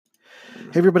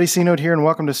Hey everybody, C-Note here, and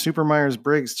welcome to Super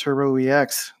Myers-Briggs Turbo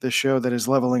EX, the show that is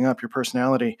leveling up your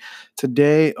personality.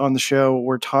 Today on the show,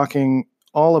 we're talking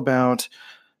all about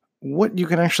what you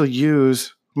can actually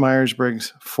use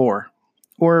Myers-Briggs for,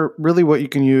 or really what you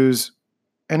can use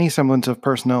any semblance of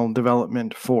personal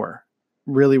development for.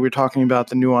 Really, we're talking about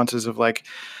the nuances of like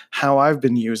how I've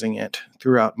been using it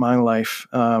throughout my life.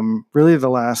 Really, the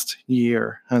last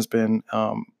year has been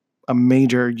a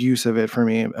major use of it for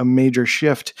me, a major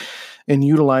shift in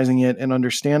utilizing it and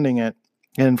understanding it.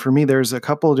 And for me, there's a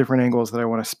couple of different angles that I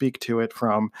want to speak to it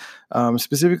from,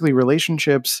 specifically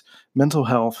relationships, mental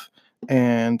health,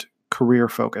 and career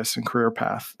focus and career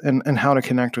path, and how to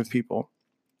connect with people.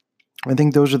 I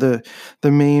think those are the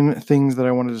main things that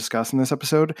I want to discuss in this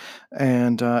episode,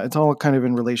 and it's all kind of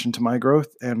in relation to my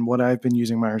growth and what I've been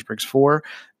using Myers-Briggs for,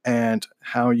 and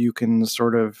how you can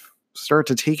sort of start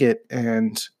to take it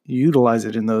and utilize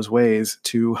it in those ways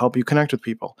to help you connect with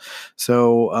people.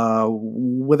 So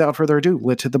without further ado,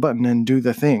 let's hit the button and do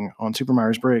the thing on Super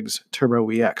Myers-Briggs Turbo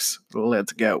EX.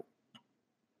 Let's go.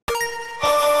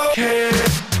 Okay.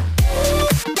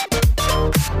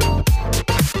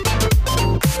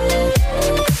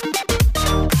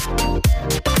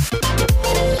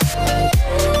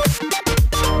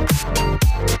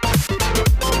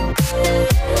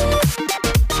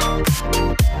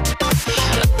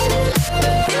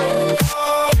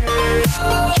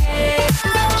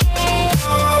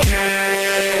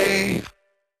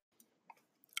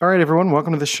 All right, everyone,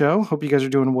 welcome to the show. Hope you guys are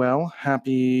doing well.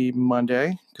 Happy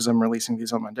Monday, because I'm releasing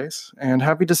these on Mondays, and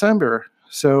happy December.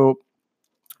 So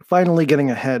finally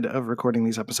getting ahead of recording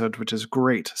these episodes, which is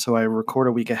great. So I record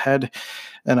a week ahead,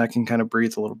 and I can kind of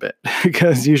breathe a little bit,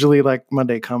 because usually like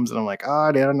Monday comes and I'm like,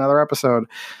 I need another episode.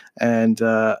 And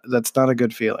that's not a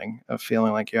good feeling, of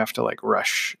feeling like you have to like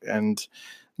rush and,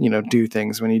 do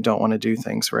things when you don't want to do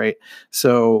things, right?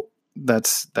 So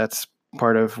that's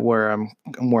part of where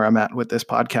I'm at with this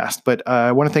podcast. But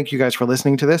I want to thank you guys for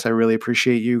listening to this. I really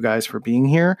appreciate you guys for being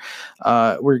here.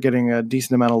 We're getting a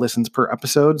decent amount of listens per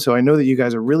episode. So I know that you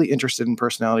guys are really interested in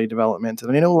personality development.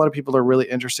 And I know a lot of people are really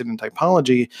interested in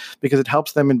typology because it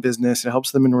helps them in business, it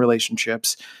helps them in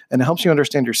relationships, and it helps you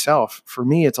understand yourself. For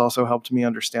me, it's also helped me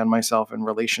understand myself in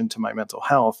relation to my mental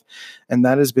health. And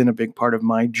that has been a big part of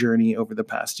my journey over the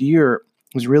past year,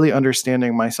 was really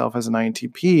understanding myself as an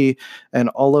INTP and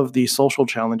all of the social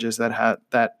challenges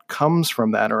that comes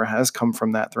from that, or has come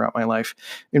from that throughout my life,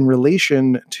 in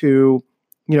relation to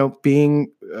being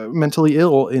mentally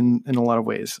ill in a lot of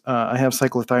ways. I have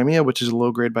cyclothymia, which is a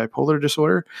low-grade bipolar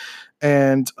disorder,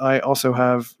 and I also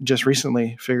have just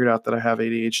recently figured out that I have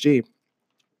ADHD.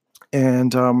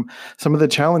 And some of the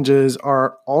challenges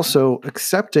are also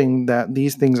accepting that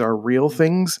these things are real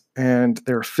things and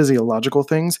they're physiological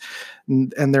things.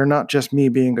 And they're not just me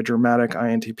being a dramatic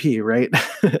INTP, right?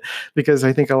 Because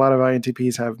I think a lot of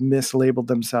INTPs have mislabeled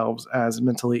themselves as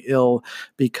mentally ill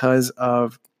because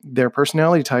of their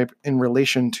personality type in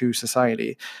relation to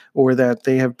society, or that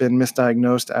they have been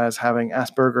misdiagnosed as having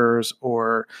Asperger's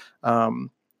or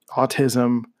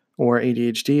autism or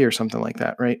ADHD or something like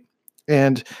that, right?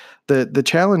 And the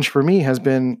challenge for me has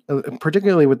been,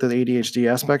 particularly with the ADHD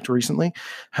aspect recently,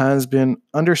 has been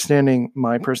understanding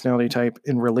my personality type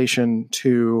in relation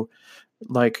to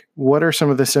like what are some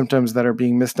of the symptoms that are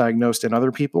being misdiagnosed in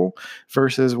other people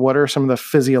versus what are some of the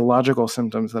physiological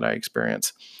symptoms that I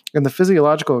experience. And the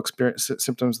physiological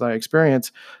symptoms that I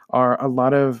experience are a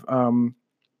lot of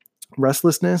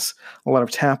restlessness, a lot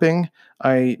of tapping.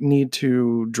 I need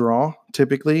to draw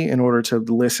typically in order to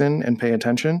listen and pay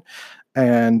attention.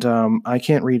 And I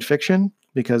can't read fiction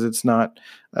because it's not,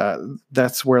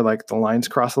 that's where like the lines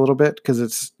cross a little bit, because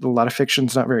it's a lot of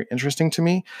fiction's not very interesting to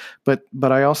me. But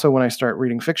I also, when I start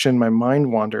reading fiction, my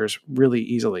mind wanders really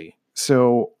easily.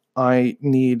 So I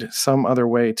need some other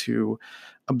way to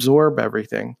absorb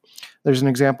everything. There's an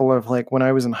example of like when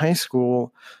I was in high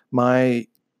school, my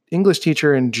English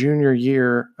teacher in junior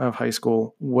year of high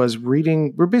school we're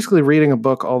basically reading a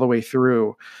book all the way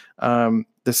through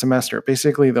the semester.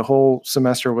 Basically, the whole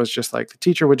semester was just like the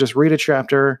teacher would just read a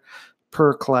chapter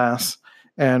per class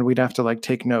and we'd have to like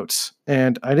take notes.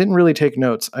 And I didn't really take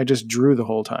notes. I just drew the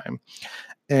whole time.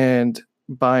 And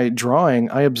by drawing,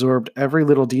 I absorbed every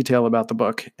little detail about the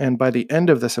book. And by the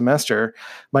end of the semester,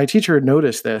 my teacher had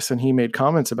noticed this and he made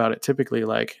comments about it, typically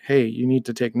like, hey, you need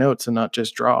to take notes and not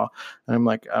just draw. And I'm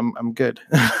like, I'm good.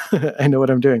 I know what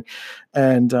I'm doing.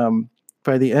 And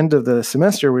by the end of the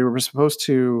semester, we were supposed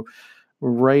to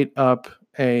write up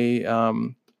a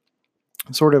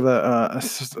sort of a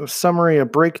summary, a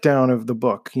breakdown of the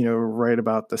book, write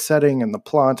about the setting and the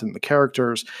plot and the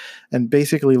characters, and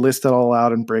basically list it all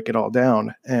out and break it all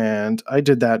down. And I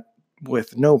did that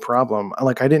with no problem.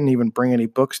 Like I didn't even bring any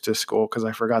books to school because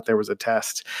I forgot there was a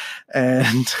test,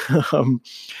 and um,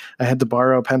 I had to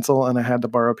borrow a pencil and I had to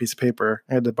borrow a piece of paper.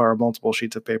 I had to borrow multiple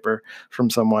sheets of paper from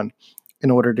someone in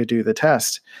order to do the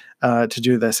test, to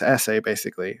do this essay.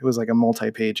 Basically, it was like a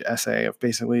multi-page essay of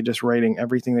basically just writing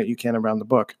everything that you can around the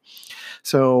book.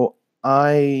 So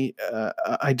I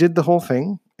did the whole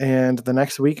thing, and the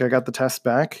next week I got the test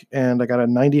back, and I got a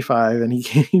 95. And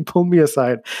he pulled me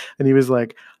aside, and he was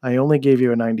like, "I only gave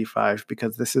you a 95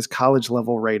 because this is college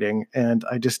level writing, and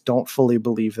I just don't fully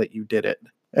believe that you did it."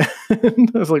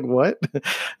 And I was like, "What?"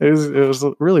 It was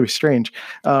really strange.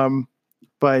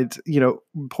 But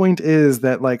point is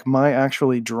that like my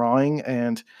actually drawing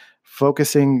and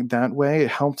focusing that way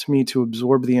helped me to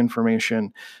absorb the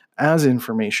information as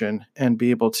information and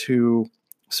be able to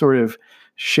sort of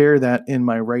share that in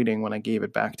my writing when I gave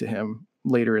it back to him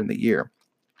later in the year.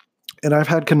 And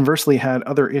I've conversely had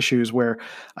other issues where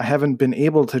I haven't been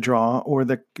able to draw, or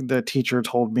the teacher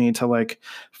told me to like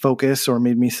focus or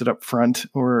made me sit up front,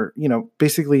 or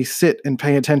basically sit and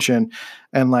pay attention,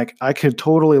 and like I could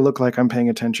totally look like I'm paying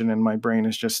attention and my brain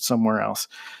is just somewhere else.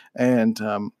 And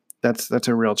that's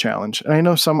a real challenge. And I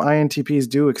know some INTPs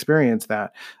do experience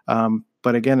that.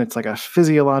 But again, it's like a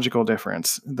physiological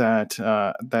difference that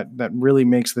really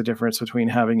makes the difference between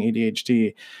having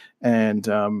ADHD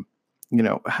and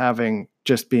having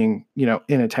just being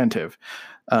inattentive,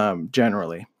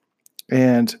 generally.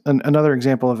 And another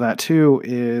example of that too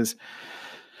is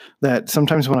that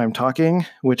sometimes when I'm talking,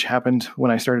 which happened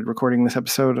when I started recording this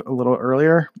episode a little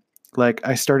earlier, like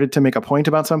I started to make a point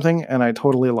about something and I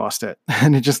totally lost it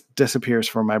and it just disappears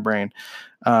from my brain.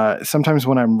 Sometimes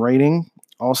when I'm writing,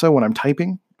 also when I'm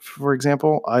typing, for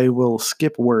example, I will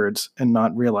skip words and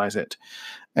not realize it,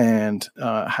 and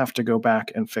have to go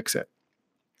back and fix it.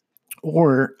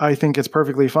 Or I think it's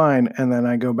perfectly fine, and then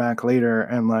I go back later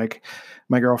and like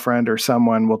my girlfriend or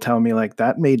someone will tell me like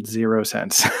that made zero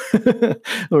sense.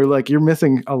 Or like you're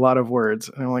missing a lot of words.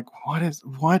 And I'm like,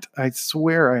 what? I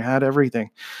swear I had everything.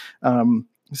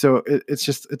 So it's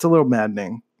a little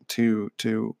maddening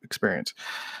to experience.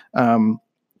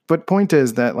 But point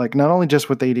is that like not only just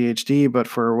with ADHD, but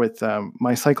with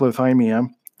my cyclothymia,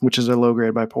 which is a low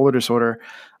grade bipolar disorder,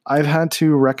 I've had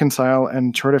to reconcile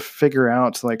and try to figure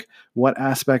out like what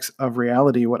aspects of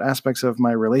reality, what aspects of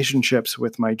my relationships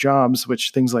with my jobs,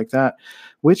 things like that,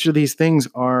 which of these things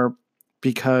are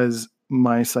because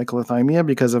my cyclothymia,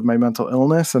 because of my mental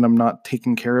illness and I'm not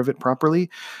taking care of it properly,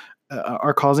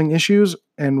 are causing issues,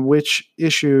 and which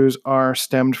issues are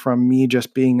stemmed from me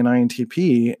just being an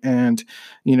INTP and,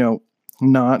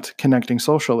 not connecting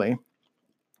socially.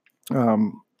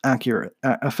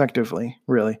 Effectively,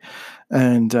 really.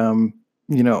 And,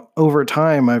 over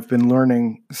time, I've been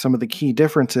learning some of the key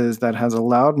differences that has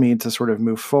allowed me to sort of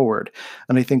move forward.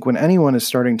 And I think when anyone is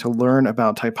starting to learn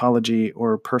about typology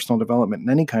or personal development in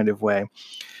any kind of way,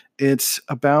 it's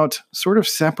about sort of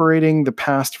separating the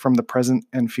past from the present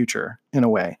and future in a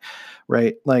way,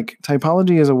 right? Like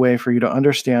typology is a way for you to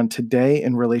understand today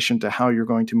in relation to how you're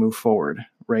going to move forward,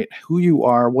 right? Who you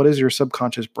are, what is your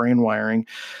subconscious brain wiring,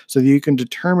 so that you can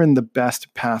determine the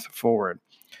best path forward.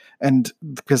 And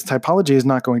because typology is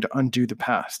not going to undo the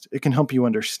past, it can help you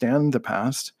understand the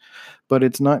past, but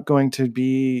it's not going to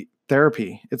be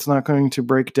therapy. It's not going to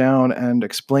break down and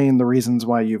explain the reasons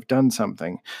why you've done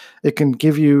something. It can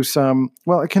give you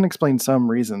it can explain some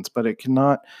reasons, but it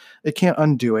can't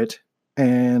undo it.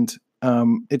 And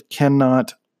it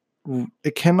cannot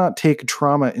take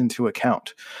trauma into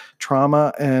account.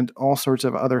 Trauma and all sorts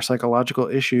of other psychological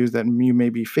issues that you may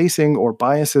be facing, or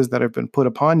biases that have been put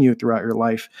upon you throughout your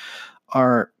life,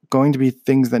 are going to be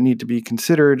things that need to be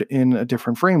considered in a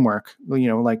different framework,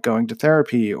 like going to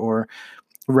therapy or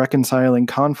reconciling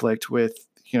conflict with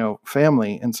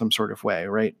family in some sort of way,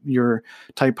 right? Your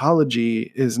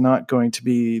typology is not going to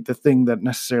be the thing that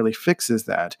necessarily fixes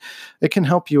that. It can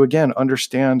help you, again,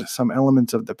 understand some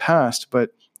elements of the past, but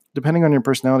depending on your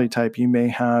personality type, you may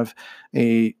have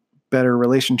a better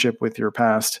relationship with your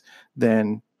past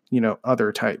than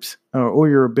other types, or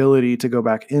your ability to go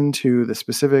back into the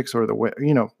specifics or the way,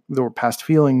 the past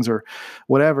feelings or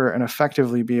whatever, and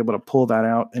effectively be able to pull that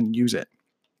out and use it.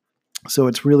 So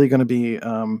it's really going to be,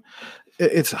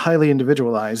 it's highly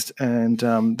individualized. And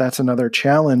that's another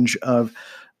challenge of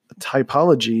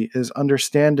typology, is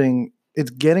understanding,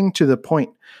 it's getting to the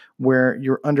point where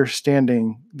you're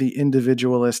understanding the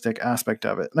individualistic aspect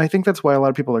of it. And I think that's why a lot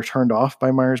of people are turned off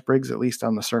by Myers-Briggs, at least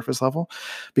on the surface level,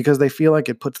 because they feel like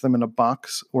it puts them in a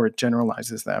box or it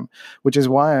generalizes them, which is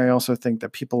why I also think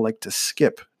that people like to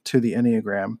skip to the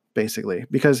Enneagram, basically,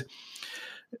 because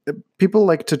People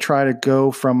like to try to go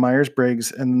from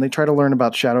Myers-Briggs and then they try to learn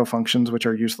about shadow functions, which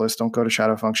are useless. Don't go to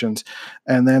shadow functions.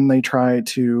 And then they try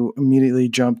to immediately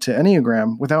jump to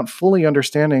Enneagram without fully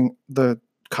understanding the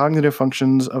cognitive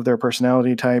functions of their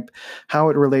personality type, how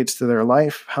it relates to their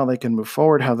life, how they can move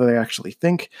forward, how they actually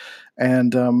think,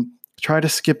 and try to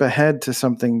skip ahead to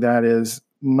something that is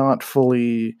not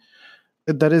fully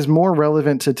that is more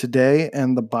relevant to today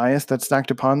and the bias that's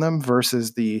stacked upon them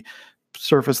versus the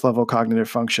surface level cognitive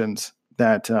functions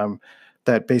that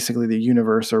basically the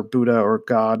universe or Buddha or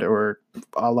God or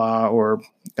Allah or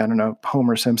I don't know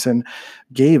Homer Simpson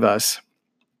gave us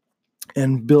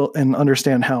and built and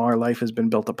understand how our life has been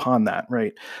built upon that,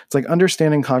 right? It's like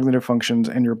understanding cognitive functions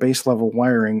and your base level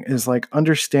wiring is like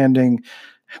understanding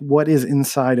what is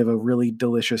inside of a really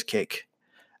delicious cake.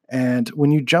 And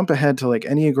when you jump ahead to like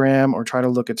Enneagram or try to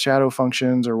look at shadow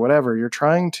functions or whatever, you're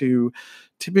trying to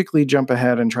typically jump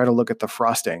ahead and try to look at the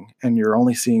frosting and you're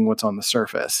only seeing what's on the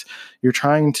surface. You're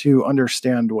trying to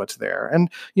understand what's there. And,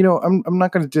 I'm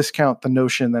not going to discount the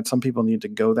notion that some people need to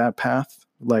go that path.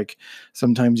 Like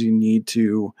sometimes you need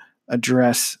to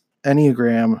address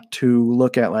Enneagram to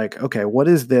look at like, okay, what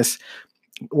is this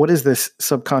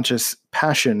subconscious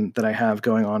passion that I have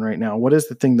going on right now? What is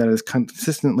the thing that is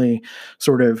consistently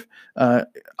sort of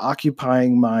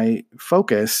occupying my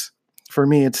focus? For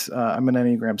me, it's I'm an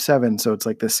Enneagram 7, so it's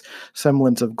like this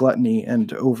semblance of gluttony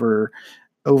and over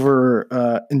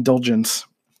indulgence.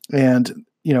 And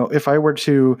if I were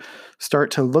to start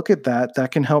to look at that,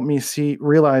 that can help me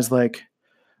realize like,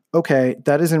 okay,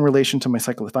 that is in relation to my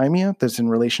cyclothymia, that's in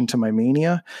relation to my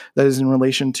mania, that is in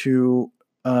relation to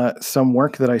some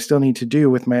work that I still need to do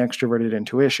with my extroverted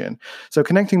intuition. So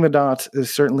connecting the dots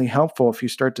is certainly helpful if you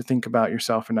start to think about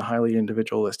yourself in a highly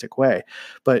individualistic way.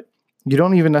 But you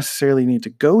don't even necessarily need to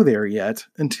go there yet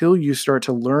until you start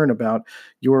to learn about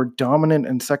your dominant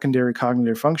and secondary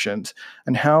cognitive functions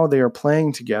and how they are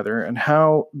playing together and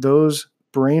how those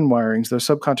brain wirings, those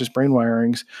subconscious brain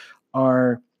wirings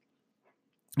are,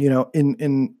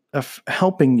 in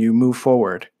helping you move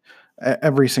forward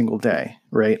every single day,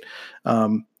 right?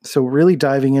 So really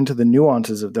diving into the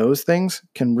nuances of those things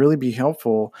can really be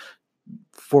helpful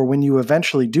for when you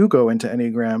eventually do go into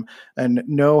Enneagram and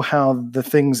know how the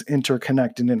things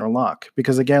interconnect and interlock.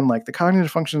 Because again, like the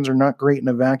cognitive functions are not great in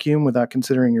a vacuum without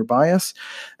considering your bias.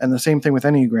 And the same thing with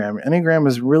Enneagram. Enneagram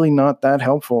is really not that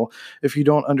helpful if you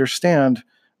don't understand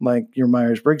like your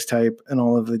Myers-Briggs type and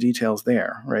all of the details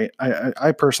there, right?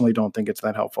 I personally don't think it's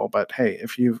that helpful, but hey,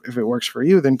 if it works for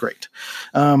you, then great.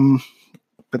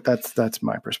 But that's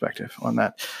my perspective on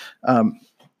that.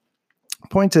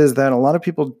 Point is that a lot of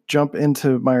people jump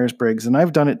into Myers-Briggs, and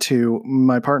I've done it too.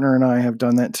 My partner and I have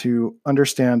done that to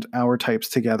understand our types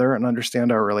together and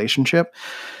understand our relationship.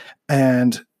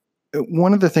 And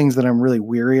one of the things that I'm really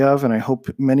weary of, and I hope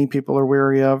many people are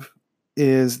weary of,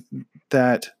 is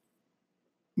that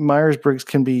Myers-Briggs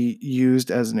can be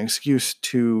used as an excuse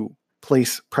to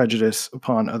place prejudice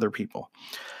upon other people,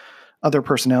 other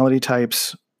personality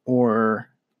types, or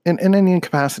in any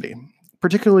capacity,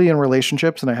 particularly in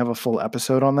relationships. And I have a full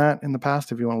episode on that in the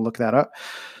past if you want to look that up,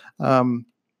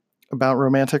 about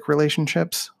romantic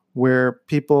relationships, where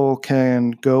people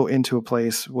can go into a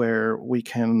place where we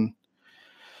can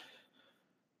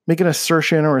make an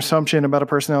assertion or assumption about a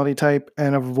personality type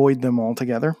and avoid them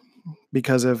altogether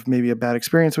because of maybe a bad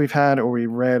experience we've had, or we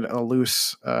read a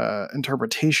loose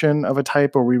interpretation of a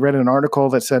type, or we read an article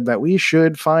that said that we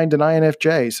should find an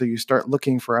INFJ. So you start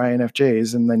looking for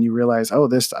INFJs and then you realize, oh,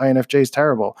 this INFJ is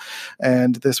terrible.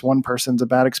 And this one person's a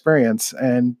bad experience.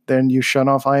 And then you shut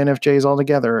off INFJs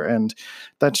altogether. And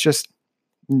that's just,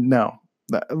 no.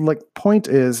 Like, point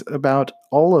is about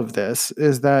all of this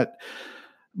is that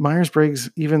Myers-Briggs,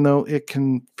 even though it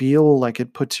can feel like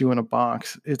it puts you in a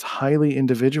box, it's highly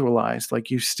individualized. Like,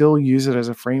 you still use it as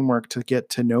a framework to get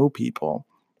to know people.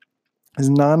 It's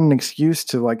not an excuse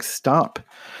to like stop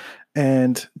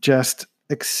and just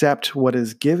accept what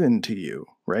is given to you,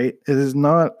 right? It is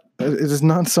not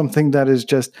something that is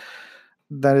just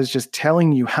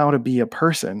telling you how to be a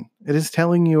person. It is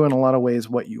telling you in a lot of ways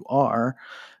what you are,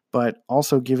 but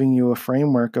also giving you a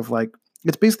framework of like,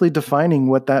 it's basically defining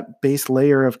what that base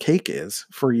layer of cake is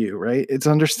for you, right? It's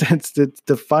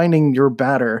defining your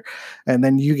batter, and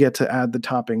then you get to add the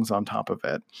toppings on top of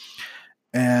it.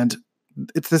 And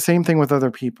it's the same thing with other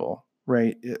people,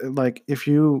 right? Like, if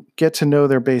you get to know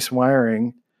their base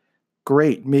wiring,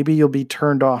 great. Maybe you'll be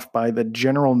turned off by the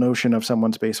general notion of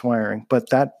someone's base wiring,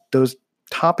 but those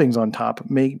toppings on top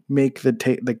make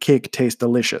the cake taste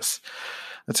delicious.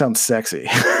 That sounds sexy.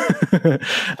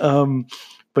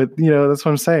 But that's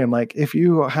what I'm saying. Like if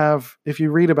you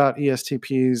read about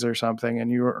ESTPs or something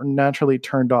and you are naturally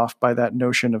turned off by that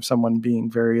notion of someone being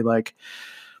very like,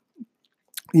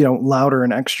 louder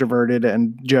and extroverted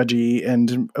and judgy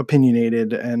and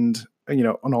opinionated and,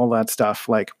 and all that stuff.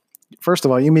 Like, first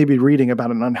of all, you may be reading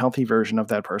about an unhealthy version of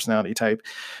that personality type,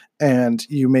 and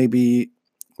you may be,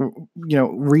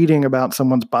 reading about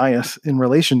someone's bias in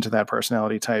relation to that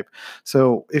personality type.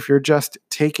 So if you're just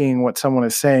taking what someone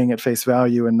is saying at face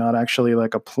value and not actually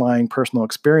like applying personal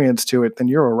experience to it, then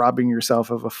you're robbing yourself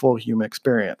of a full human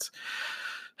experience.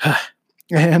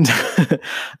 And,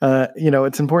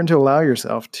 it's important to allow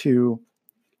yourself to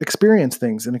experience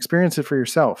things and experience it for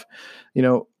yourself.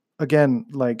 Again,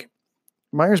 like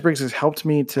Myers-Briggs has helped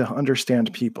me to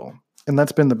understand people. And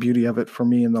that's been the beauty of it for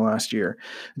me in the last year.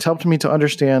 It's helped me to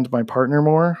understand my partner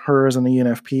more, her as an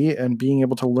ENFP, and being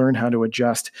able to learn how to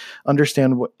adjust,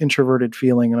 understand what introverted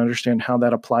feeling and understand how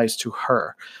that applies to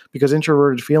her. Because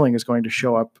introverted feeling is going to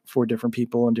show up for different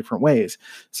people in different ways.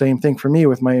 Same thing for me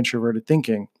with my introverted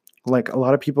thinking. Like a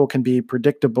lot of people can be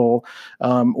predictable,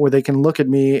 or they can look at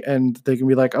me and they can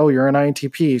be like, oh, you're an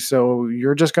INTP. So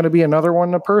you're just going to be another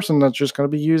one, a person that's just going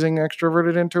to be using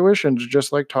extroverted intuition to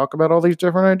just like talk about all these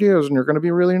different ideas, and you're going to be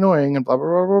really annoying and blah, blah,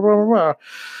 blah, blah, blah, blah.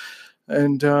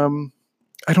 And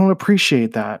I don't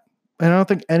appreciate that. And I don't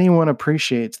think anyone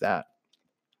appreciates that.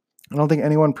 I don't think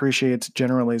anyone appreciates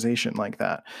generalization like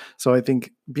that. So I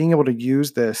think being able to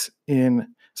use this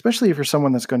especially if you're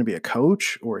someone that's going to be a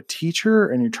coach or a teacher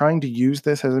and you're trying to use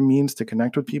this as a means to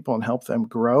connect with people and help them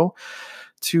grow,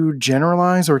 to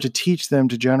generalize or to teach them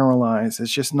to generalize is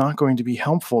just not going to be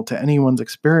helpful to anyone's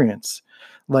experience.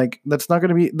 Like that's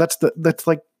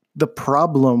like the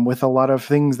problem with a lot of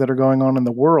things that are going on in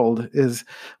the world is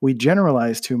we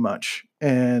generalize too much.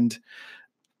 And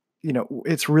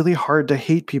it's really hard to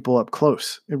hate people up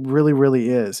close. It really, really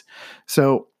is.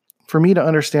 So for me to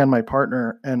understand my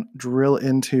partner and drill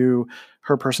into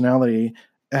her personality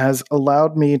has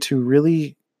allowed me to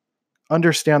really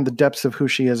understand the depths of who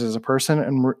she is as a person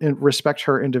and respect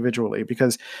her individually.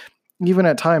 Because even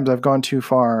at times I've gone too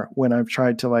far when I've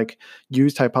tried to like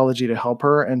use typology to help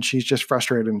her, and she's just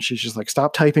frustrated and she's just like,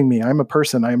 stop typing me. I'm a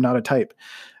person. I am not a type.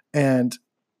 And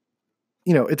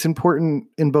it's important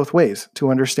in both ways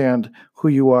to understand who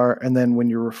you are. And then when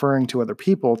you're referring to other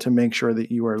people, to make sure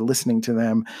that you are listening to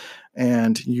them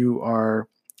and you are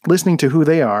listening to who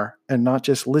they are and not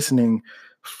just listening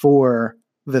for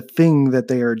the thing that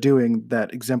they are doing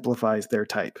that exemplifies their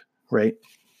type, right?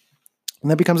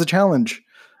 And that becomes a challenge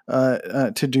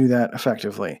to do that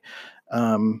effectively.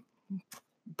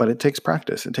 But it takes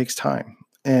practice. It takes time.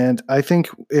 And I think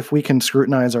if we can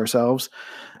scrutinize ourselves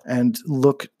and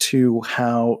look to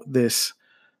how this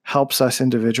helps us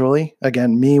individually,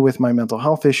 again, me with my mental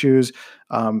health issues,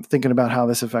 thinking about how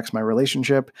this affects my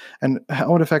relationship and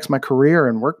how it affects my career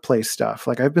and workplace stuff.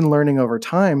 Like I've been learning over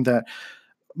time that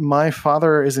my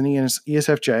father is an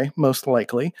ESFJ, most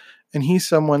likely, and he's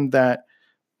someone that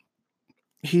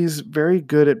he's very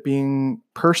good at being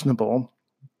personable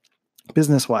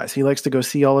business-wise. He likes to go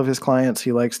see all of his clients.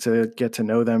 He likes to get to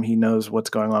know them. He knows what's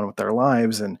going on with their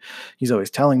lives, and he's always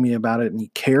telling me about it, and he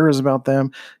cares about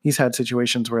them. He's had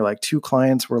situations where like two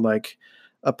clients were like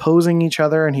opposing each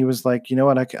other, and he was like, you know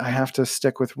what, I have to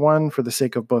stick with one for the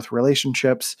sake of both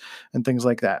relationships and things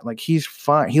like that. Like he's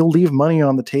fine. He'll leave money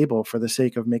on the table for the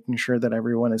sake of making sure that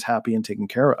everyone is happy and taken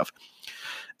care of.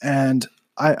 And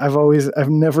I've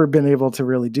never been able to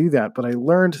really do that, but I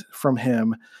learned from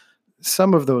him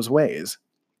some of those ways.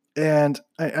 And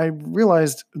I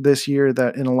realized this year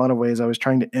that in a lot of ways I was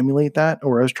trying to emulate that,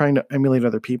 or I was trying to emulate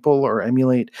other people or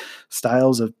emulate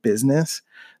styles of business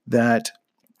that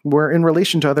were in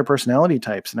relation to other personality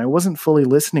types. And I wasn't fully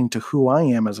listening to who I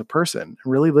am as a person,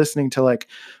 really listening to like,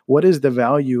 what is the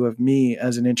value of me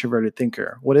as an introverted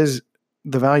thinker? What is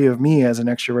the value of me as an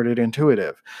extroverted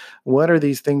intuitive? What are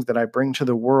these things that I bring to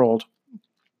the world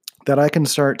that I can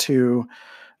start to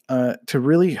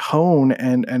really hone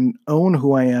and own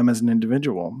who I am as an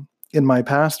individual? In my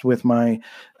past with my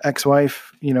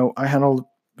ex-wife,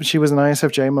 she was an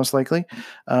ISFJ, most likely,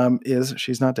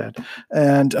 she's not dead.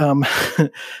 And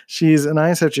she's an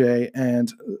ISFJ,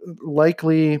 and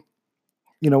likely,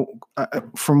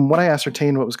 from what I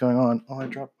ascertained what was going on, I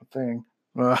dropped my thing.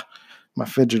 My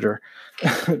fidgeter.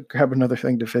 Grab another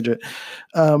thing to fidget.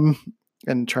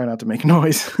 And try not to make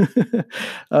noise.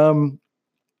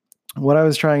 What I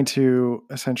was trying to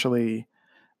essentially,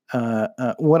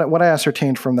 what I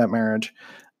ascertained from that marriage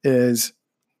is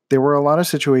there were a lot of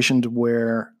situations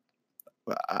where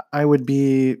I would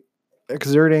be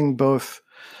exerting both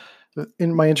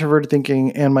in my introverted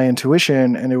thinking and my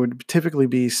intuition, and it would typically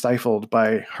be stifled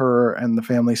by her and the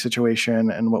family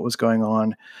situation and what was going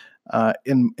on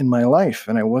in my life,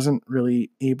 and I wasn't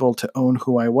really able to own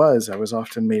who I was. I was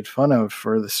often made fun of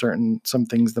for some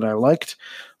things that I liked,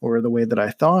 or the way that I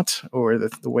thought, or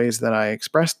the ways that I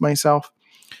expressed myself,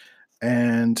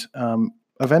 and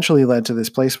eventually led to this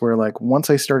place where, like, once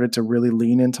I started to really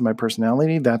lean into my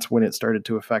personality, that's when it started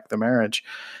to affect the marriage.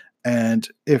 And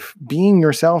if being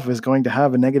yourself is going to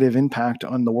have a negative impact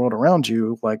on the world around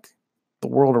you, like, the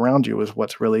world around you is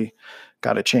what's really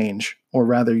got to change, or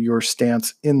rather your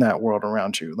stance in that world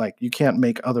around you. Like, you can't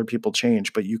make other people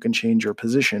change, but you can change your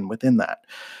position within that,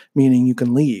 meaning you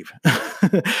can leave.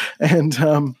 And,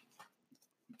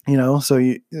 so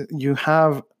you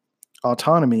have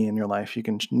autonomy in your life. You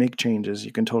can make changes.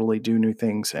 You can totally do new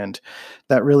things. And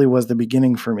that really was the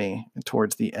beginning for me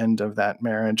towards the end of that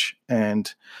marriage,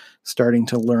 and starting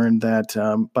to learn that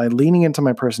by leaning into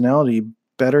my personality,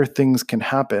 better things can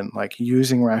happen, like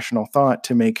using rational thought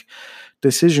to make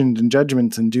decisions and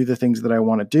judgments and do the things that I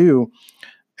want to do.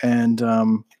 And,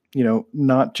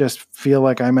 not just feel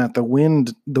like I'm at the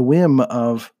whim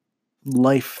of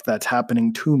life that's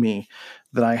happening to me,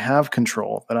 that I have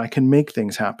control, that I can make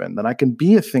things happen, that I can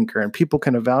be a thinker, and people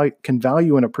can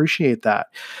value and appreciate that.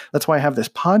 That's why I have this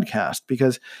podcast,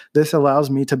 because this allows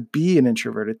me to be an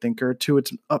introverted thinker to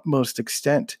its utmost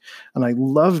extent. And I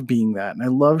love being that, and I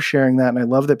love sharing that, and I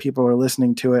love that people are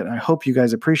listening to it. And I hope you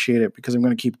guys appreciate it, because I'm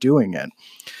going to keep doing it.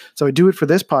 So I do it for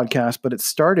this podcast, but it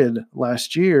started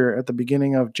last year at the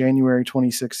beginning of January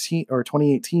 2016, or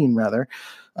 2018 rather,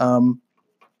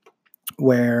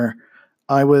 where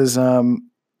I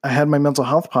had my mental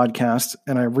health podcast,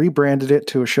 and I rebranded it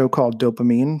to a show called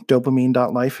Dopamine,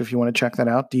 dopamine.life. If you want to check that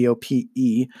out,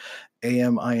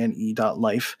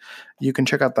 DOPEAMINE.life. You can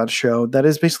check out that show. That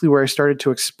is basically where I started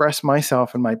to express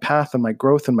myself and my path and my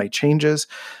growth and my changes,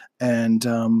 and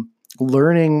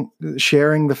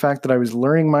sharing the fact that I was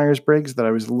learning Myers-Briggs, that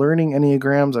I was learning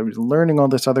Enneagrams, I was learning all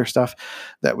this other stuff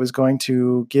that was going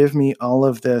to give me all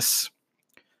of these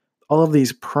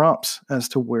prompts as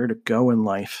to where to go in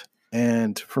life.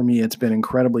 And for me, it's been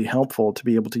incredibly helpful to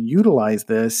be able to utilize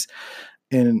this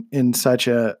in such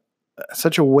a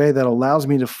way that allows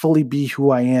me to fully be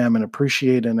who I am and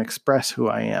appreciate and express who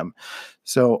I am.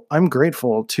 So I'm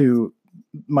grateful to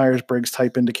Myers-Briggs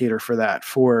type indicator for that,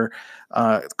 for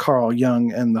Carl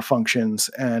Jung and the functions,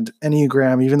 and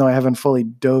Enneagram, even though I haven't fully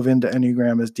dove into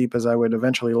Enneagram as deep as I would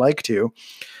eventually like to.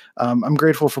 I'm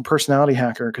grateful for Personality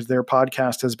Hacker, because their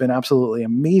podcast has been absolutely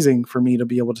amazing for me to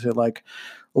be able to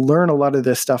learn a lot of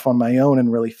this stuff on my own and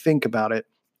really think about it.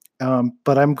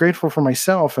 But I'm grateful for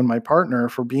myself and my partner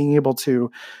for being able to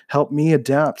help me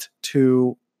adapt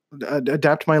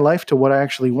my life to what I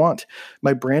actually want.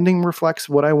 My branding reflects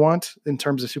what I want in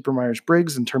terms of Super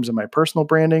Myers-Briggs, in terms of my personal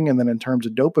branding, and then in terms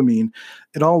of dopamine.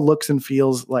 It all looks and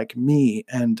feels like me,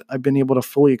 and I've been able to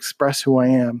fully express who I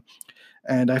am.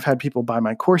 And I've had people buy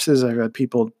my courses. I've had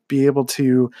people be able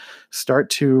to start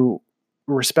to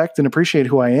respect and appreciate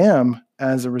who I am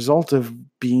as a result of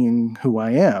being who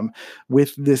I am,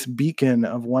 with this beacon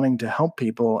of wanting to help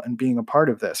people and being a part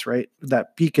of this, right?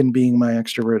 That beacon being my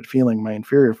extroverted feeling, my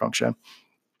inferior function.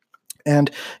 And,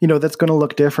 that's going to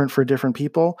look different for different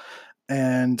people.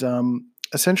 And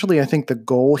essentially, I think the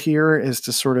goal here is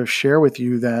to sort of share with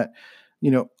you that,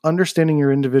 understanding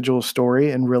your individual story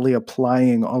and really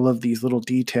applying all of these little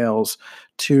details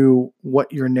to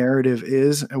what your narrative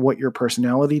is and what your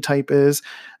personality type is,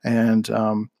 and,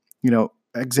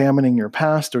 examining your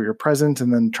past or your present,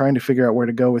 and then trying to figure out where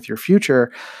to go with your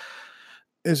future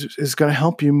is going to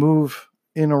help you move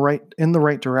in the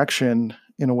right direction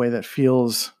in a way that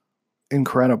feels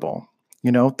incredible.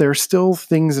 There's still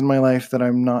things in my life that I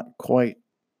haven't quite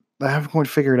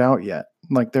figured out yet.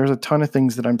 Like, there's a ton of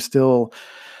things that I'm still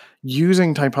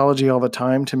using typology all the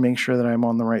time to make sure that I'm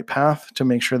on the right path, to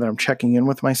make sure that I'm checking in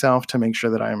with myself, to make sure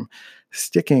that I'm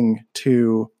sticking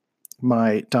to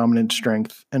my dominant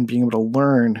strength and being able to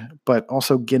learn, but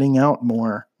also getting out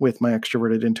more with my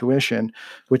extroverted intuition,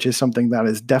 which is something that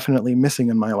is definitely missing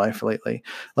in my life lately.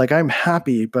 Like, I'm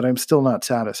happy, but I'm still not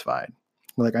satisfied.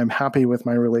 Like, I'm happy with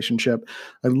my relationship.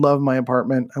 I love my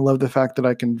apartment. I love the fact that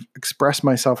I can express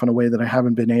myself in a way that I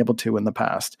haven't been able to in the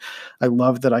past. I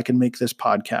love that I can make this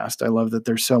podcast. I love that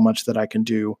there's so much that I can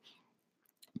do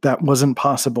that wasn't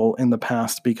possible in the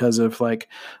past because of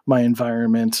my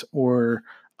environment or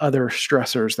other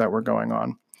stressors that were going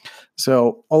on.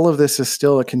 So all of this is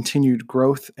still a continued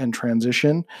growth and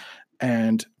transition,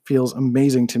 and feels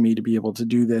amazing to me to be able to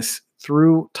do this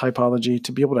through typology,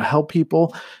 to be able to help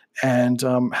people and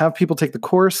have people take the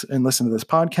course and listen to this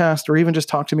podcast, or even just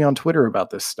talk to me on Twitter about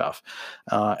this stuff.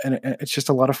 And it's just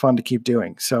a lot of fun to keep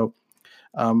doing. So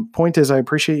point is, I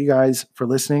appreciate you guys for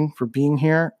listening, for being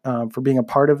here, for being a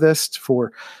part of this,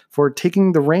 for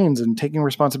taking the reins and taking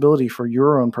responsibility for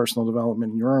your own personal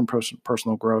development, your own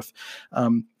personal growth.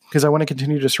 Because I want to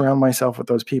continue to surround myself with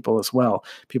those people as well,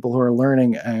 people who are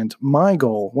learning. And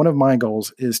one of my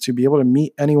goals is to be able to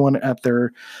meet anyone at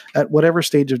whatever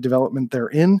stage of development they're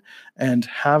in and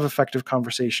have effective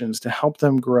conversations to help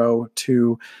them grow,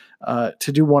 to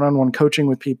do one-on-one coaching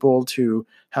with people, to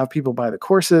have people buy the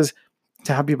courses,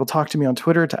 to have people talk to me on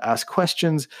Twitter, to ask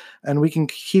questions, and we can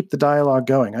keep the dialogue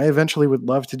going. I eventually would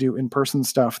love to do in-person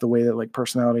stuff the way that like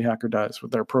Personality Hacker does with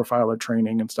their profiler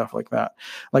training and stuff like that.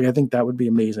 Like, I think that would be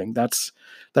amazing. That's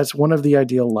one of the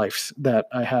ideal lives that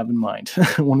I have in mind.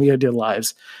 One of the ideal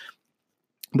lives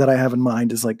that I have in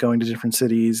mind is like going to different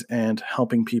cities and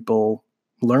helping people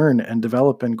learn and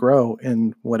develop and grow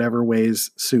in whatever ways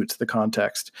suits the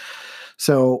context.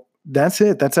 So that's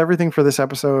it. That's everything for this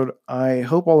episode. I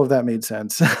hope all of that made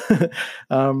sense. And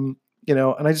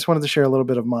I just wanted to share a little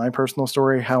bit of my personal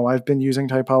story, how I've been using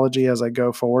typology as I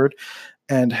go forward,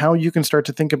 and how you can start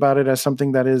to think about it as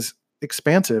something that is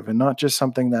expansive and not just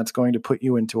something that's going to put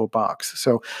you into a box.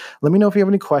 So let me know if you have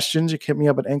any questions. You can hit me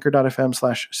up at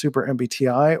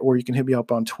anchor.fm/supermbti, or you can hit me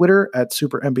up on Twitter at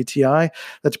supermbti.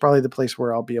 That's probably the place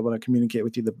where I'll be able to communicate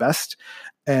with you the best.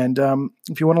 And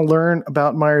if you want to learn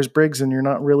about Myers-Briggs and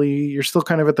you're still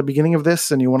kind of at the beginning of this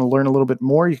and you want to learn a little bit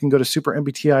more, you can go to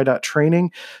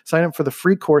supermbti.training, sign up for the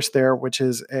free course there, which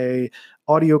is a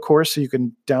audio course. So you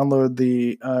can download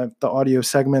the audio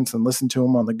segments and listen to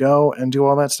them on the go and do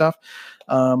all that stuff.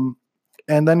 And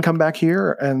then come back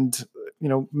here and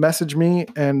message me.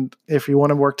 And if you want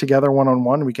to work together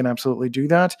one-on-one, we can absolutely do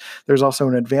that. There's also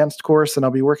an advanced course, and I'll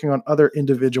be working on other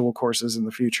individual courses in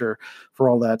the future for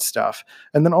all that stuff.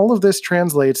 And then all of this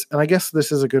translates, and I guess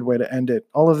this is a good way to end it.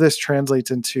 All of this translates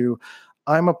into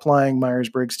I'm applying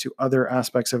Myers-Briggs to other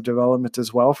aspects of development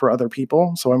as well for other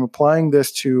people. So I'm applying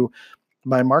this to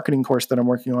my marketing course that I'm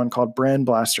working on called Brand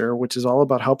Blaster, which is all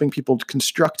about helping people to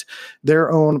construct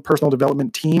their own personal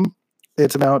development team.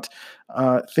 It's about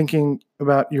thinking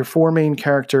about your four main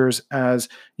characters as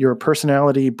your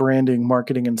personality, branding,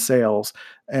 marketing, and sales.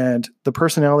 And the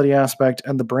personality aspect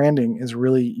and the branding is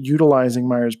really utilizing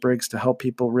Myers-Briggs to help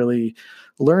people really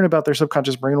learn about their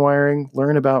subconscious brain wiring,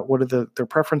 learn about what their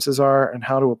preferences are and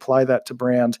how to apply that to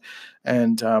brand.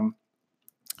 And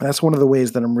that's one of the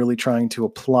ways that I'm really trying to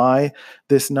apply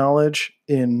this knowledge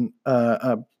in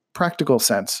a practical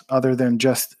sense, other than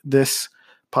just this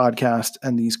podcast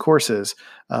and these courses.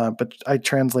 But I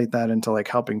translate that into like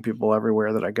helping people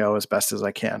everywhere that I go as best as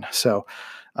I can. So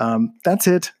that's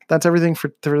it. That's everything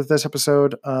for this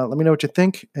episode. Let me know what you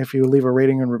think. If you leave a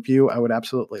rating and review, I would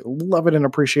absolutely love it and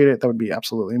appreciate it. That would be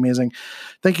absolutely amazing.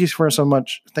 Thank you so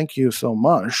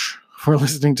much for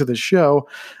listening to the show.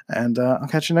 And I'll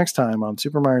catch you next time on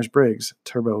Super Myers-Briggs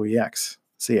Turbo EX.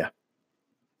 See ya.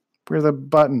 Where's the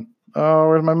button? Oh,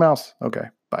 where's my mouse? Okay,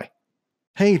 bye.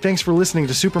 Hey, thanks for listening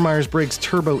to Super Myers-Briggs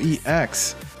Turbo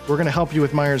EX. We're going to help you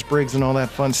with Myers-Briggs and all that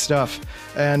fun stuff.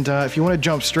 And if you want to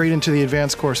jump straight into the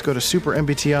advanced course, go to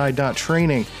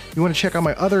supermbti.training. If you want to check out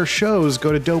my other shows,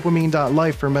 go to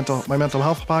dopamine.life for my mental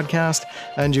health podcast.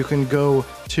 And you can go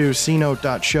to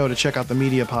cnote.show to check out the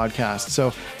media podcast. So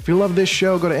if you love this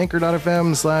show, go to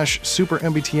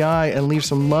anchor.fm/supermbti and leave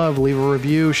some love, leave a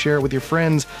review, share it with your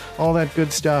friends, all that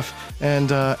good stuff. And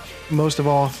most of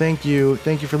all, thank you.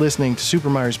 Thank you for listening to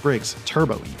Super Myers-Briggs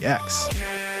Turbo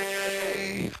EX.